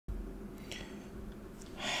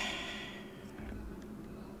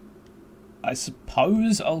I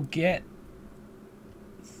suppose I'll get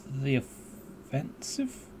the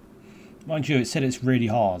offensive? Mind you, it said it's really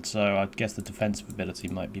hard, so I guess the defensive ability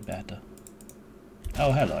might be better.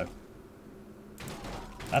 Oh, hello.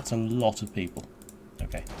 That's a lot of people.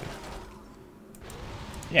 Okay.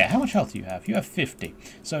 Yeah, how much health do you have? You have 50.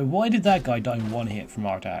 So why did that guy die in one hit from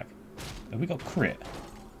our attack? Have we got crit?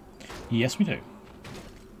 Yes, we do.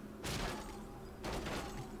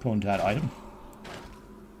 According to that item.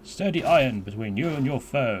 Sturdy iron between you and your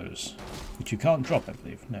foes. Which you can't drop, I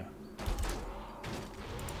believe. No.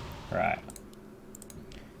 Right.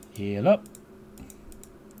 Heal up.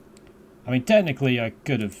 I mean, technically, I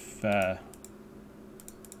could have done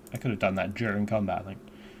that during combat, I think,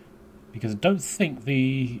 because I don't think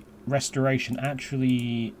the restoration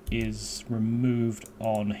actually is removed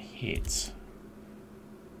on hit.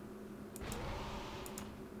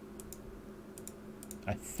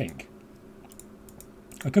 I think.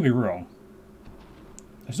 I could be wrong.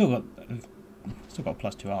 I've still got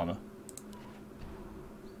 +2 armor.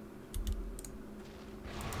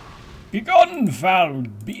 Begone, foul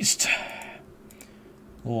beast!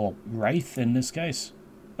 Or wraith in this case.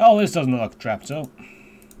 Oh, this doesn't look like a trap at all.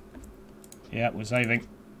 Yeah, we're saving.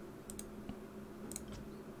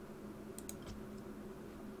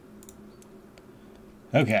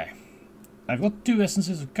 Okay. I've got 2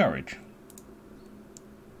 essences of courage.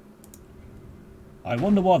 I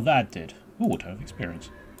wonder what that did. Ooh, a ton of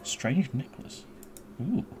experience. Strange necklace.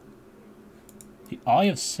 Ooh. The Eye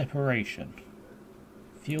of Separation.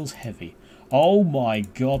 Feels heavy. Oh my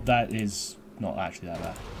god, that is not actually that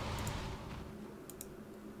bad.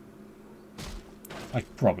 I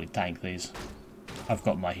could probably tank these. I've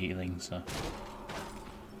got my healing, so.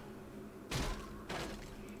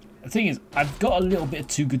 The thing is, I've got a little bit of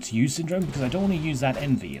too good to use syndrome because I don't want to use that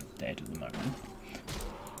envy of dead at the moment.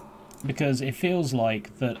 Because it feels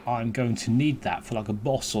like that I'm going to need that for like a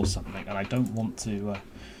boss or something, and I don't want to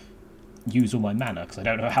use all my mana because I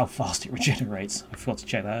don't know how fast it regenerates. I forgot to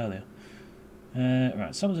check that earlier.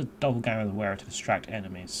 Right, summons a doppelganger of the wearer to distract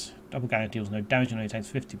enemies. Doppelganger deals no damage and only takes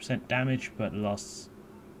 50% damage, but lasts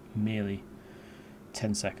merely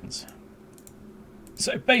 10 seconds.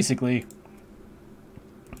 So basically,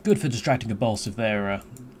 good for distracting a boss if they're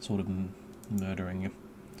sort of murdering you.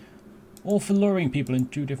 Or for luring people in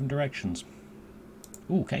 2 different directions.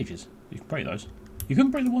 Ooh, cages. You can break those. You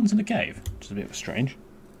couldn't break the ones in the cave, which is a bit strange.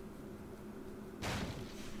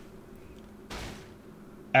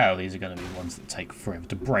 Oh, these are going to be ones that take forever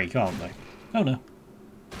to break, aren't they? Oh no.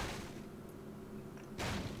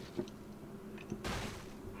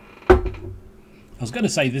 I was going to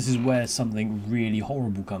say this is where something really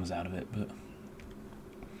horrible comes out of it, but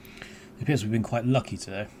it appears we've been quite lucky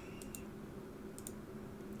today.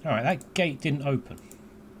 Alright, that gate didn't open.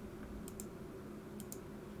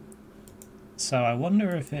 So I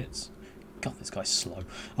wonder if it's... God, this guy's slow.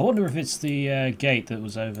 I wonder if it's the gate that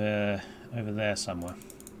was over there somewhere.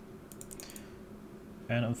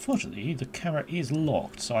 And unfortunately, the camera is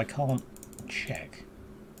locked, so I can't check.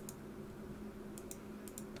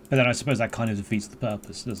 But then I suppose that kind of defeats the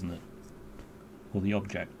purpose, doesn't it? Or the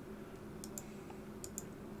object.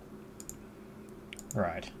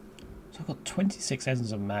 Right. So I've got 26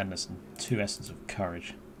 Essence of Madness and 2 Essence of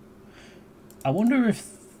Courage. I wonder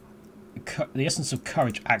if the Essence of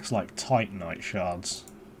Courage acts like Titanite shards.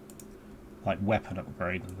 Like weapon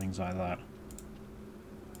upgrades and things like that.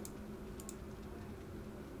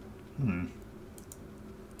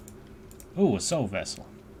 Oh, a soul vessel.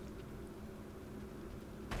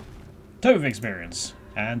 Tome of Experience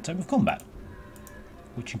and Tome of Combat,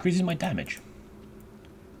 which increases my damage.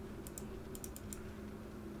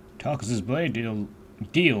 Tarkus's blade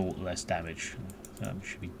deal less damage.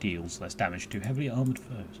 Should be deals less damage to heavily armoured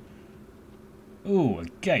foes. Ooh, a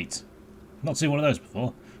gate. Not seen one of those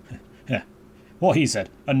before. Yeah. What he said.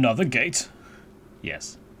 Another gate?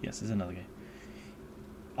 Yes. Yes, there's another gate.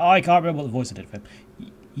 I can't remember what the voice I did for him.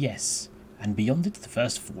 Yes. And beyond it, the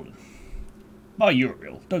first fallen. My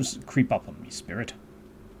Uriel, don't creep up on me, spirit.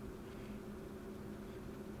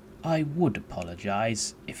 I would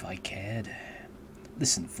apologise if I cared.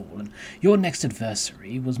 Listen, Fallen, your next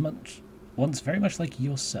adversary was once very much like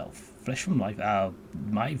yourself. Flesh from life.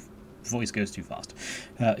 My voice goes too fast.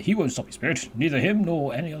 He won't stop you, spirit. Neither him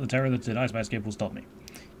nor any other terror that denies my escape will stop me.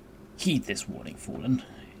 Heed this warning, Fallen.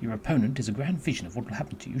 Your opponent is a grand vision of what will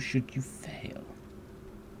happen to you should you fail.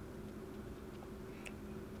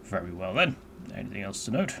 Very well then. Anything else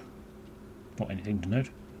to note? Not anything to note.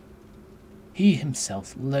 He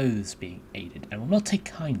himself loathes being aided and will not take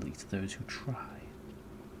kindly to those who try.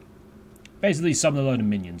 Basically, summon a load of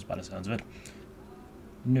minions by the sounds of it.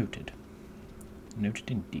 Noted. Noted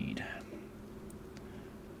indeed.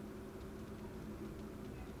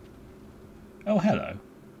 Oh, hello.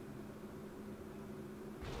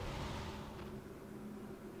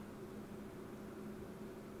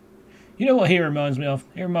 You know what he reminds me of?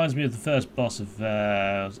 He reminds me of the first boss of...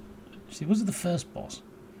 see, was it the first boss?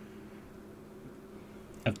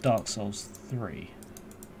 Of Dark Souls 3.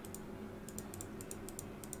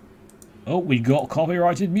 Oh, we got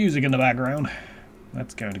copyrighted music in the background.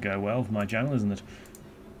 That's going to go well for my channel, isn't it?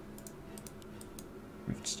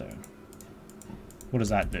 Riftstone. What does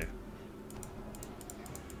that do?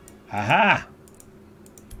 Haha!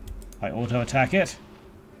 I auto-attack it.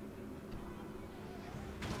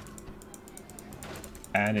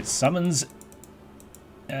 And it summons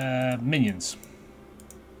minions.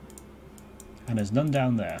 And there's none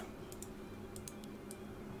down there.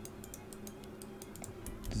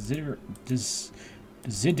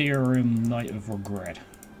 Desiderum Knight of Regret.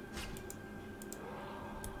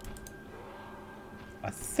 I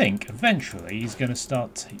think eventually he's going to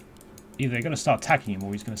start... Either they're going to start attacking him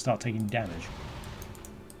or he's going to start taking damage.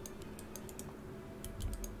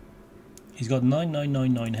 He's got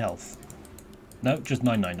 9999 health. No, just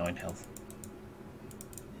 999 health.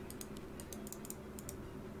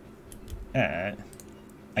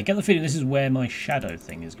 I get the feeling this is where my shadow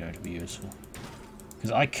thing is going to be useful.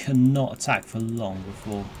 Because I cannot attack for long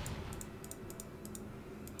before...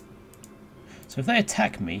 So if they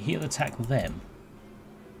attack me, he'll attack them.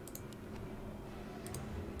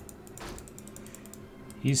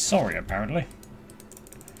 He's sorry, apparently.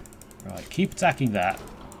 Right, keep attacking that.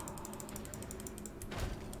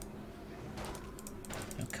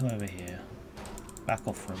 Now come over here. Back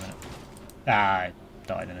off for a minute. Ah, I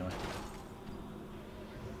died anyway.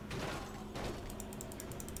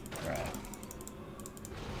 Right.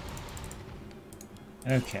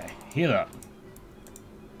 Okay, heal up.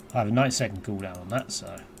 I have a 90-second cooldown on that,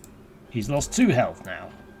 so... He's lost 2 health now.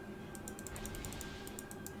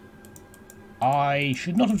 I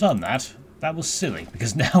should not have done that. That was silly,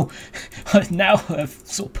 because now... now I've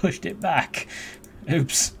sort of pushed it back.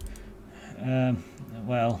 Oops.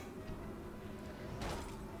 Well...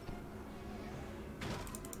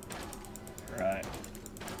 Right.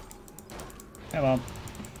 Come on.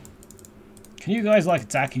 Can you guys, like,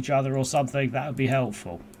 attack each other or something? That would be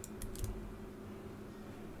helpful.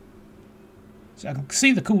 So I can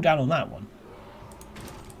see the cooldown on that one.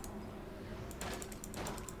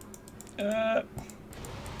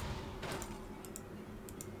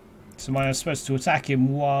 So am I supposed to attack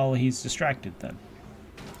him while he's distracted then?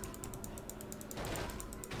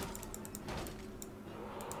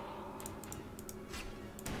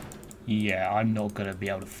 Yeah, I'm not going to be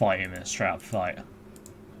able to fight him in a straight up fight.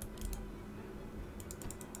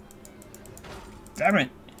 Damn it!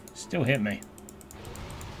 Still hit me.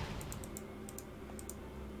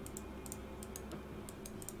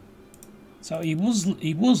 So he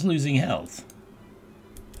was losing health.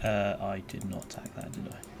 I did not attack that, did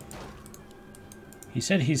I? He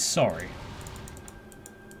said he's sorry.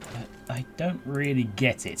 I don't really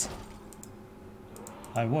get it.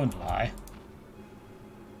 I won't lie.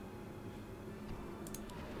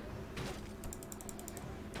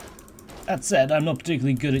 That said, I'm not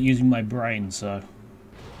particularly good at using my brain, so...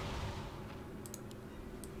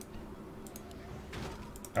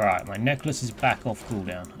 Alright, my necklace is back off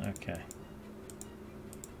cooldown. Okay.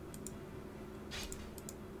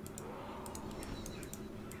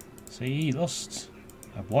 See, he lost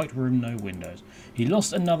a white room, no windows. He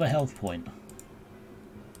lost another health point.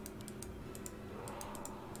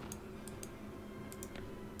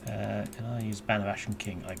 Can I use Ban of Ashen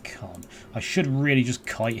King? I can't. I should really just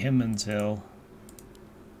kite him until...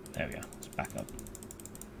 There we go. Let's back up.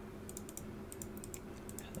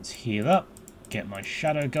 Let's heal up. Get my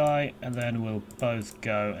shadow guy, and then we'll both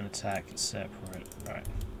go and attack separate. Right.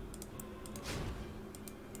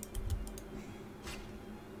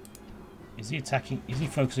 Is he attacking? Is he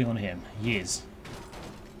focusing on him? He is.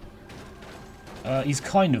 He's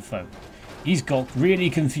kind of focused. He's got really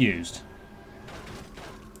confused.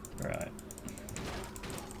 Right.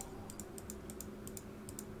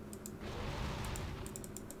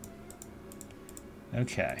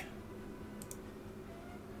 Okay.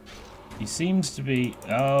 He seems to be...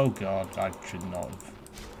 Oh god, I should not have.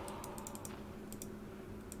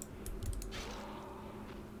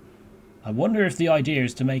 I wonder if the idea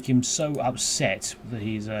is to make him so upset that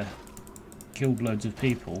he's killed loads of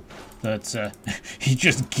people that he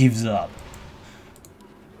just gives up.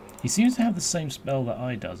 He seems to have the same spell that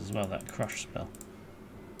I does as well, that crush spell.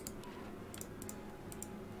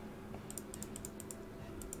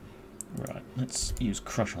 Right, let's use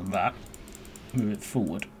crush on that. Move it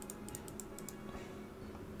forward.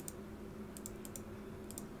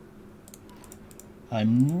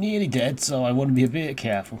 I'm nearly dead, so I want to be a bit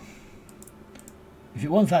careful. If it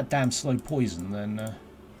wasn't that damn slow poison, then I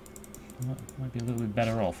might be a little bit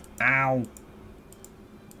better off. Ow!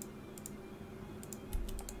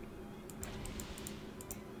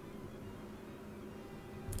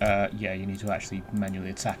 Yeah, you need to actually manually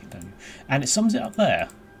attack it, don't you? And it sums it up there.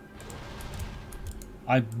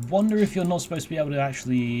 I wonder if you're not supposed to be able to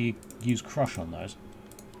actually use Crush on those.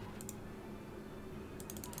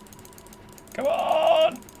 Come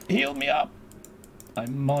on! Heal me up! I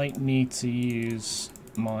might need to use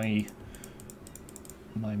my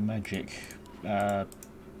magic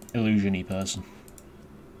illusion-y person.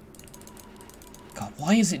 God,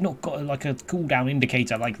 why has it not got like a cooldown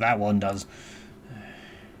indicator like that one does?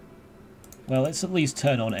 Well, let's at least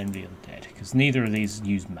turn on Envy Undead, because neither of these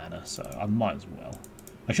use mana, so I might as well.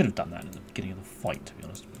 I should have done that at the beginning of the fight, to be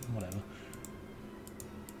honest, but whatever.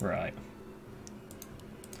 Right.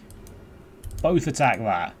 Both attack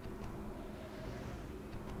that.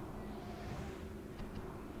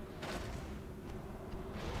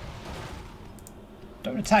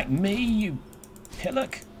 Don't attack me, you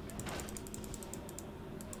pillock.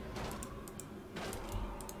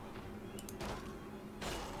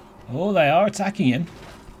 Oh, they are attacking him.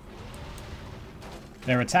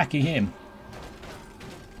 They're attacking him.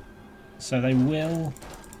 So they will...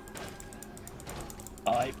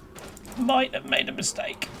 I might have made a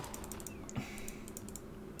mistake.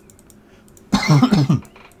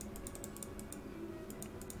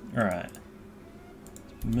 Alright.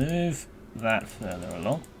 Move that further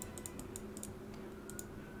along.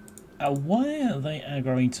 Why are they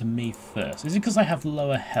aggroing to me first? Is it because I have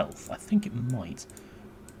lower health? I think it might.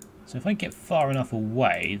 So if I get far enough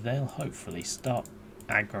away, they'll hopefully start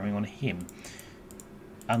aggroing on him.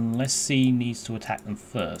 Unless he needs to attack them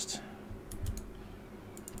first.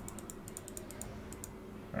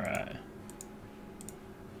 Alright.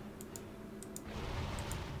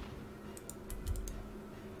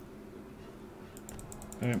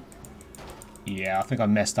 Boom. Yeah, I think I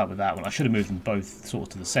messed up with that one. I should have moved them both sort of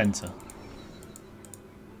to the centre.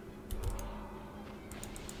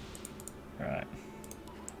 Right.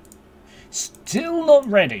 Still not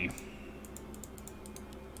ready.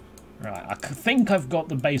 Right, I think I've got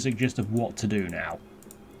the basic gist of what to do now.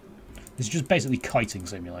 It's just basically kiting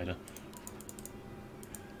simulator.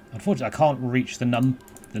 Unfortunately, I can't reach the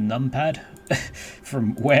numpad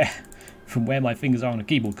from where my fingers are on the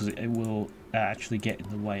keyboard because it will actually get in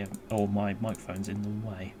the way of, or my microphone's in the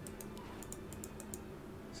way.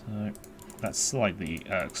 So that's slightly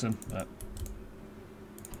irksome, but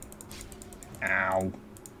ow!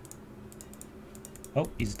 Oh,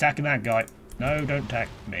 he's attacking that guy. No, don't attack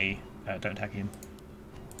me. Don't attack him.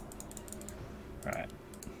 Right.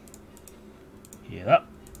 Heal up.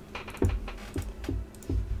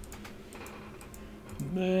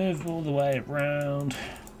 Move all the way around.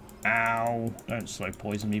 Ow. Don't slow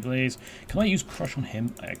poison me, please. Can I use Crush on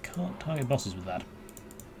him? I can't target bosses with that.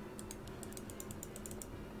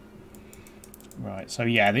 Right, so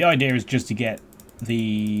yeah, the idea is just to get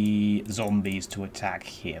the zombies to attack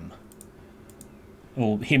him.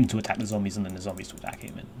 Or him to attack the zombies and then the zombies to attack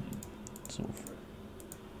him. And sort of.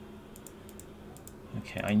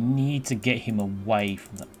 Okay, I need to get him away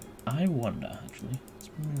from the... I wonder, actually. Let's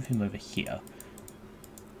move him over here.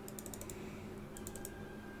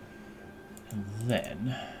 And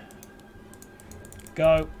then...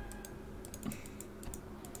 Go.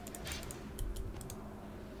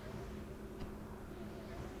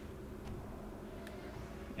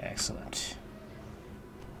 Excellent.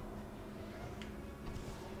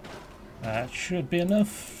 That should be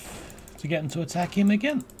enough to get him to attack him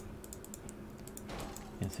again.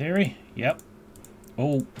 In theory, yep.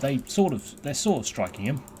 Oh, they're sort of striking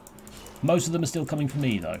him. Most of them are still coming for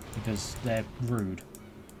me though, because they're rude.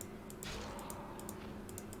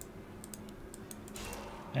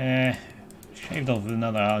 Shaved off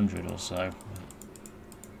another 100 or so.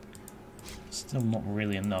 Still not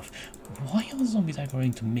really enough. Why are the zombies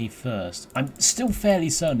going to me first? I'm still fairly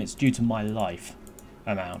certain it's due to my life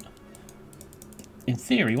amount. In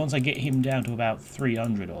theory, once I get him down to about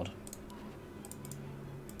 300 odd,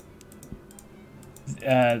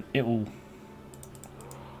 it will...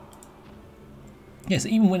 Yes,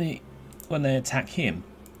 even when they attack him,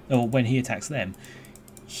 or when he attacks them,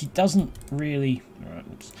 he doesn't really... Alright,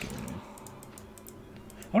 we'll just get rid of him.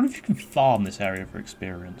 I wonder if you can farm this area for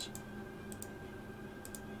experience.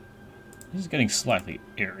 This is getting slightly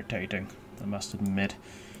irritating, I must admit.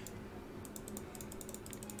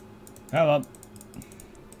 Come on.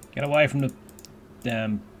 Get away from the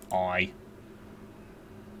damn eye.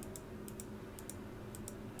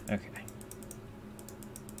 Okay.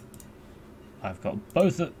 I've got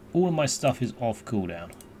all of my stuff is off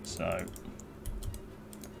cooldown, so...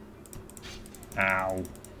 Ow.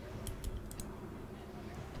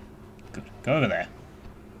 Good. Go over there.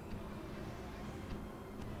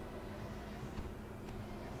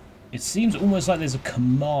 It seems almost like there's a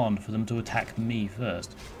command for them to attack me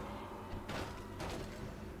first.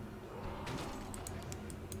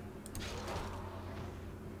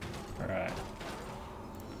 Right.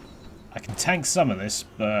 I can tank some of this,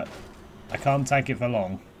 but I can't tank it for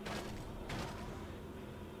long.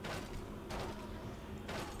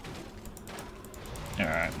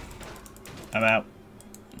 Alright. I'm out.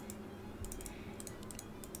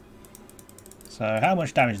 So how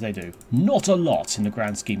much damage do they do? Not a lot in the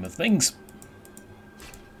grand scheme of things.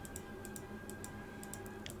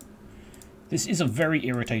 This is a very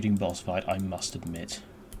irritating boss fight, I must admit.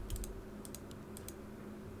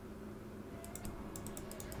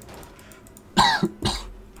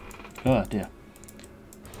 Oh dear.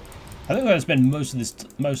 I think I'm going to spend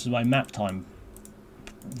most of my map time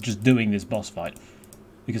just doing this boss fight,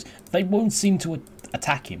 because they won't seem to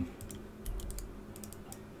attack him.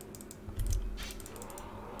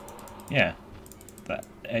 Yeah, but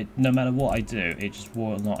no matter what I do, it just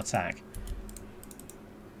will not attack.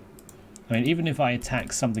 I mean, even if I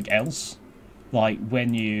attack something else, like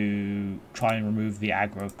when you try and remove the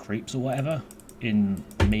aggro creeps or whatever in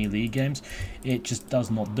melee games, it just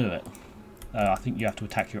does not do it. I think you have to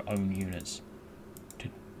attack your own units to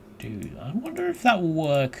do that. I wonder if that will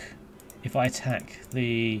work if I attack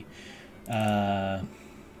the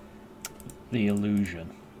illusion.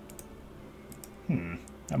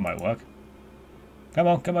 That might work. Come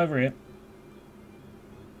on, come over here.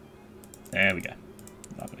 There we go.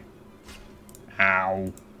 Lovely.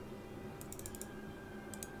 Ow.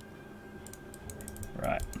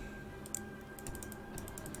 Right.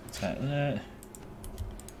 Attack that.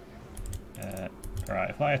 Right,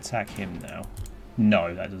 if I attack him now.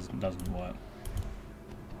 No, that doesn't work.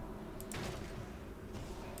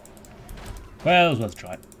 Well, it was worth a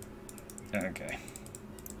try. Okay.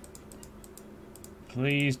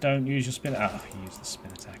 Please don't use your spin. Oh, you use the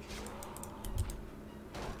spin attack.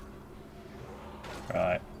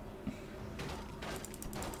 Right.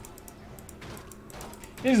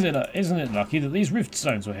 Isn't it lucky that these rift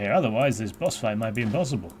zones were here? Otherwise, this boss fight might be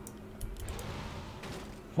impossible.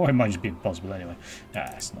 Or it might just be impossible anyway. Nah,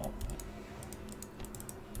 it's not.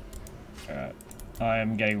 Alright. I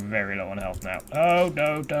am getting very low on health now. Oh,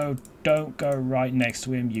 no, don't go right next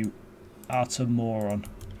to him, you utter moron.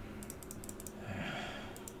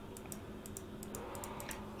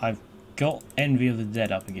 I've got Envy of the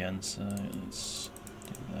Dead up again, so let's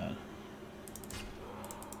do that.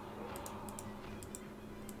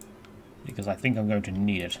 Because I think I'm going to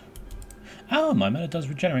need it. Oh, my mana does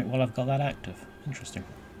regenerate while I've got that active. Interesting.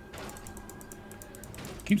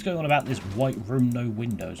 Keeps going on about this white room, no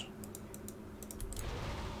windows.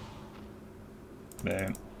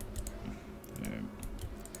 Boom. Boom.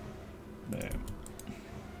 Boom.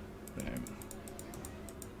 Boom.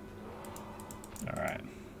 Alright.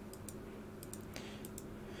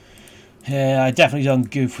 Yeah, I definitely don't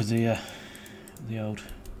goof with the old...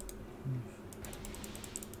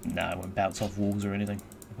 No, I won't bounce off walls or anything,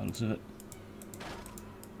 by the looks of it.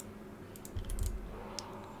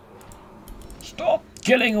 Stop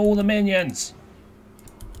killing all the minions!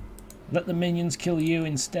 Let the minions kill you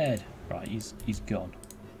instead. Right, he's gone.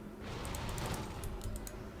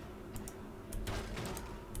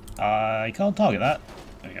 I can't target that.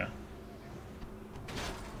 There you go.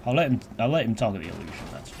 I'll let him target the illusion,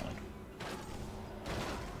 that's fine.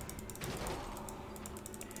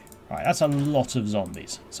 Right, that's a lot of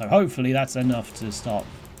zombies. So hopefully that's enough to start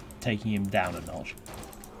taking him down a notch.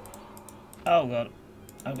 Oh god,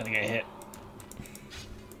 I'm gonna get hit.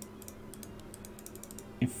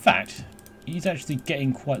 In fact, he's actually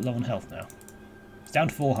getting quite low on health now. He's down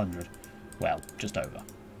to 400. Well, just over.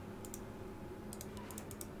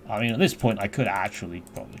 I mean, at this point, I could actually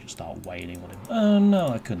probably just start wailing on him. Oh, no,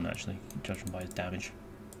 I couldn't actually, judging by his damage.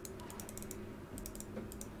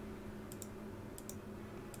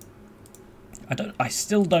 I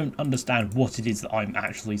still don't understand what it is that I'm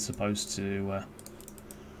actually supposed to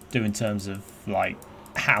do in terms of, like,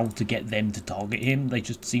 how to get them to target him. They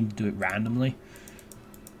just seem to do it randomly.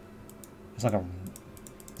 It's like a...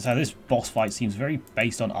 So this boss fight seems very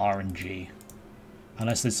based on RNG.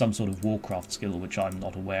 Unless there's some sort of Warcraft skill which I'm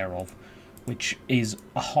not aware of. Which is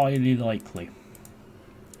highly likely.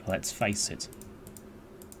 Let's face it.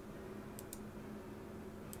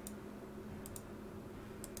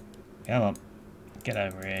 Come on. Get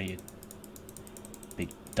over here, you big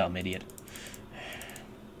dumb idiot.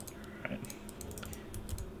 Right.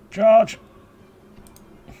 Charge!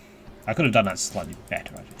 I could have done that slightly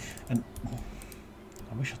better, actually. And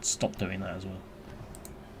I wish I'd stopped doing that as well.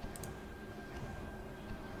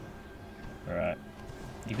 Alright.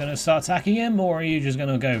 You going to start attacking him, or are you just going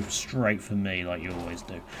to go straight for me like you always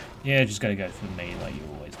do? Yeah, just going to go for me like you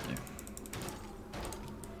always do.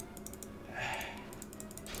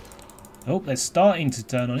 Oh, they're starting to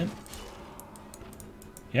turn on him.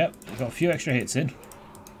 Yep, we've got a few extra hits in.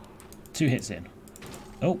 2 hits in.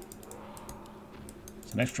 Oh.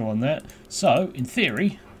 There's an extra one there. So, in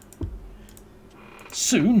theory,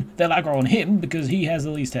 soon they'll aggro on him because he has the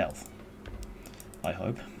least health. I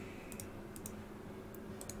hope.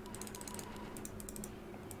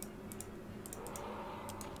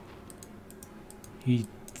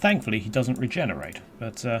 Thankfully, he doesn't regenerate,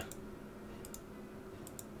 but,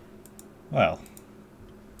 well,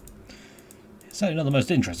 it's certainly not the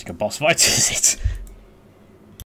most interesting of boss fights, is it?